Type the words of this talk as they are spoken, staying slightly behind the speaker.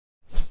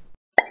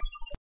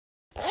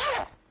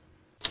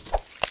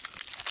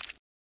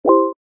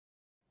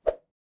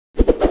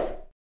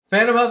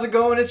Fandom, how's it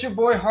going? It's your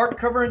boy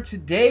Hardcover, and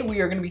today we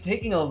are going to be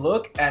taking a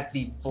look at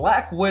the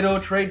Black Widow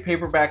trade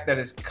paperback that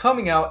is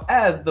coming out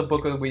as the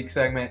Book of the Week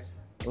segment.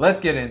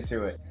 Let's get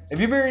into it. If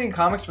you've been reading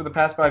comics for the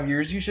past 5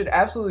 years, you should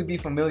absolutely be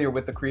familiar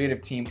with the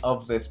creative team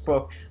of this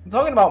book. I'm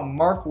talking about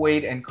Mark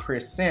Waid and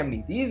Chris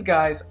Samnee. These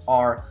guys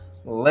are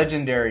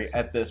legendary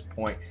at this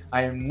point.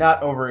 I am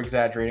not over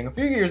exaggerating. A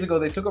few years ago,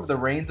 they took over the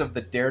reins of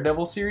the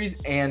Daredevil series,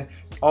 and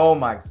oh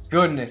my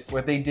goodness,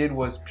 what they did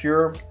was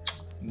pure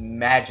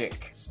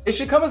magic. It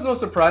should come as no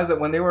surprise that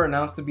when they were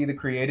announced to be the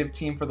creative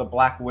team for the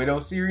Black Widow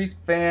series,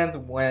 fans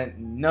went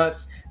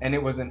nuts, and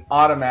it was an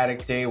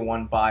automatic day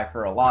one buy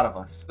for a lot of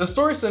us. The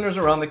story centers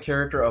around the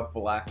character of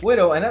Black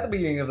Widow, and at the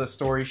beginning of the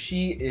story,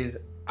 she is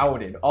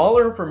outed. All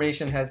her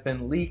information has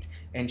been leaked,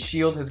 and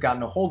S.H.I.E.L.D. has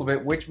gotten a hold of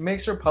it, which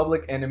makes her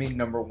public enemy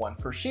 #1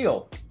 for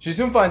S.H.I.E.L.D. She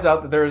soon finds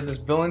out that there is this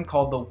villain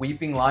called the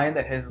Weeping Lion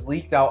that has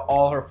leaked out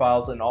all her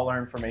files and all her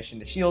information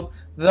to S.H.I.E.L.D.,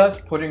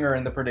 thus putting her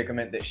in the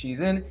predicament that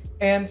she's in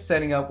and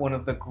setting up one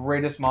of the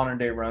greatest modern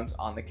day runs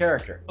on the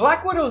character.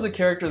 Black Widow is a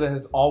character that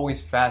has always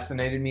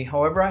fascinated me.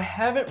 However, I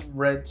haven't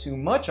read too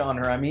much on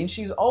her. I mean,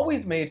 she's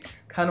always made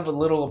kind of a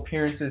little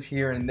appearances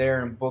here and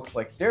there in books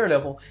like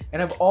Daredevil,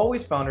 and I've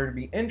always found her to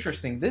be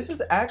interesting. This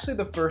is actually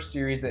the first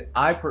series that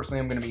I personally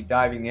am going to be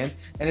diving in,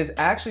 and is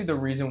actually the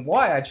reason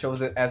why I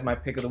chose it as my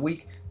pick of the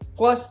week.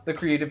 Plus, the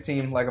creative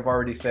team, like I've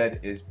already said,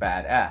 is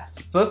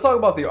badass. So let's talk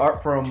about the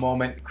art for a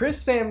moment.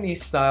 Chris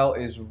Samnee's style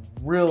is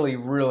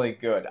really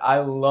good. I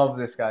love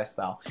this guy's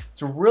style.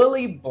 It's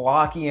really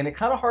blocky, and it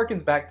kind of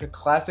harkens back to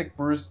classic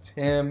Bruce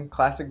Timm,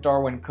 classic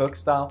Darwyn Cooke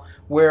style,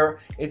 where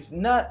it's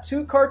not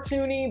too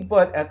cartoony,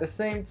 but at the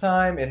same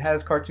time, it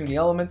has cartoony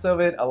elements of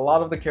it. A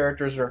lot of the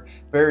characters are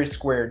very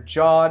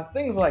square-jawed,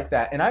 things like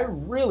that, and I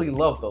really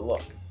love the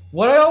look.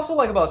 What I also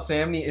like about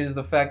Samnee is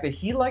the fact that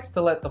he likes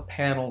to let the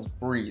panels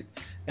breathe.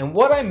 And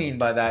what I mean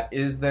by that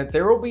is that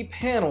there will be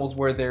panels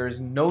where there is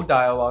no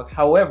dialogue.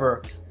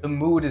 However, the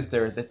mood is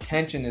there, the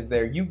tension is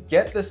there. You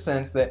get the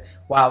sense that,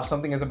 wow,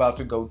 something is about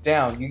to go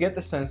down. You get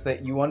the sense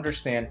that you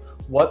understand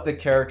what the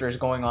character is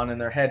going on in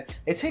their head.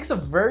 It takes a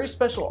very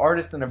special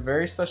artist and a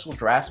very special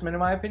draftsman, in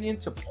my opinion,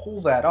 to pull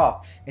that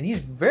off. And he's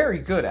very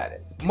good at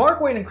it.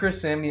 Mark Waid and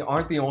Chris Samnee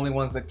aren't the only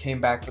ones that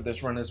came back for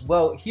this run as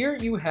well. Here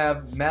you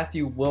have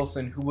Matthew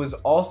Wilson, who was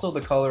also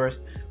the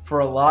colorist for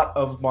a lot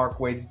of Mark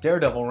Waid's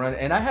Daredevil run,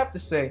 and I have to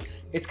say,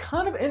 it's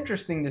kind of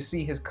interesting to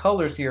see his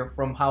colors here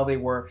from how they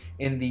were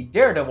in the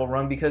Daredevil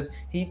run, because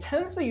he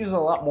tends to use a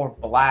lot more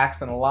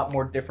blacks and a lot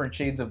more different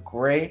shades of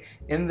gray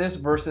in this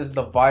versus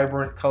the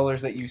vibrant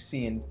colors that you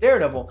see in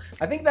Daredevil.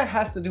 I think that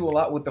has to do a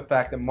lot with the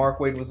fact that Mark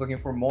Waid was looking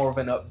for more of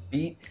an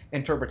upbeat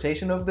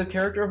interpretation of the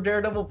character of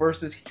Daredevil,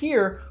 versus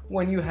here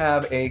when you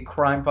have a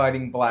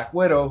crime-fighting Black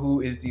Widow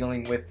who is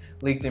dealing with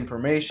leaked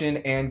information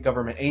and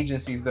government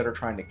agencies that are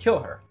trying to kill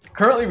her.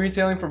 Currently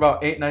retailing for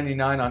about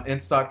 $8.99 on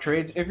in-stock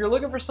trades. If you're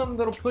looking for something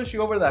that'll push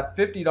you over that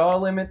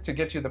 $50 limit to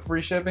get you the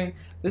free shipping,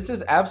 this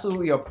is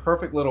absolutely a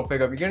perfect little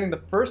pickup. You're getting the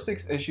first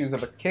 6 issues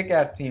of a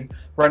kick-ass team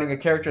running a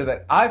character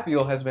that I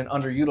feel has been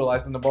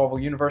underutilized in the Marvel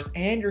Universe,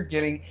 and you're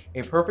getting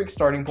a perfect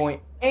starting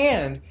point,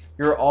 and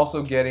you're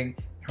also getting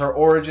her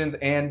origins,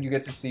 and you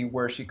get to see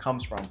where she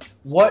comes from.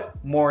 What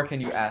more can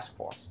you ask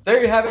for?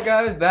 There you have it,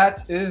 guys.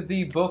 That is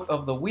the Book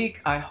of the Week.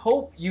 I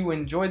hope you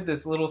enjoyed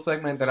this little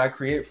segment that I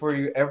create for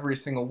you every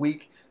single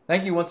week.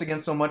 Thank you once again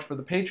so much for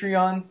the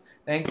Patreons.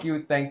 Thank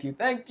you.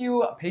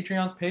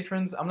 Patreons,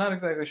 patrons. I'm not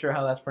exactly sure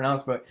how that's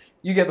pronounced, but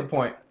you get the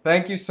point.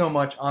 Thank you so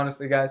much.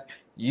 Honestly, guys,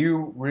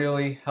 you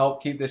really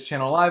help keep this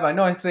channel alive. I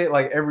know I say it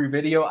like every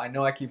video. I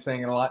know I keep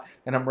saying it a lot,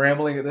 and I'm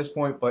rambling at this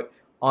point, but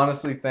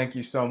honestly, thank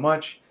you so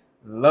much.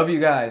 Love you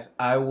guys.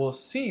 I will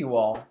see you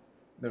all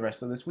the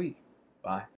rest of this week. Bye.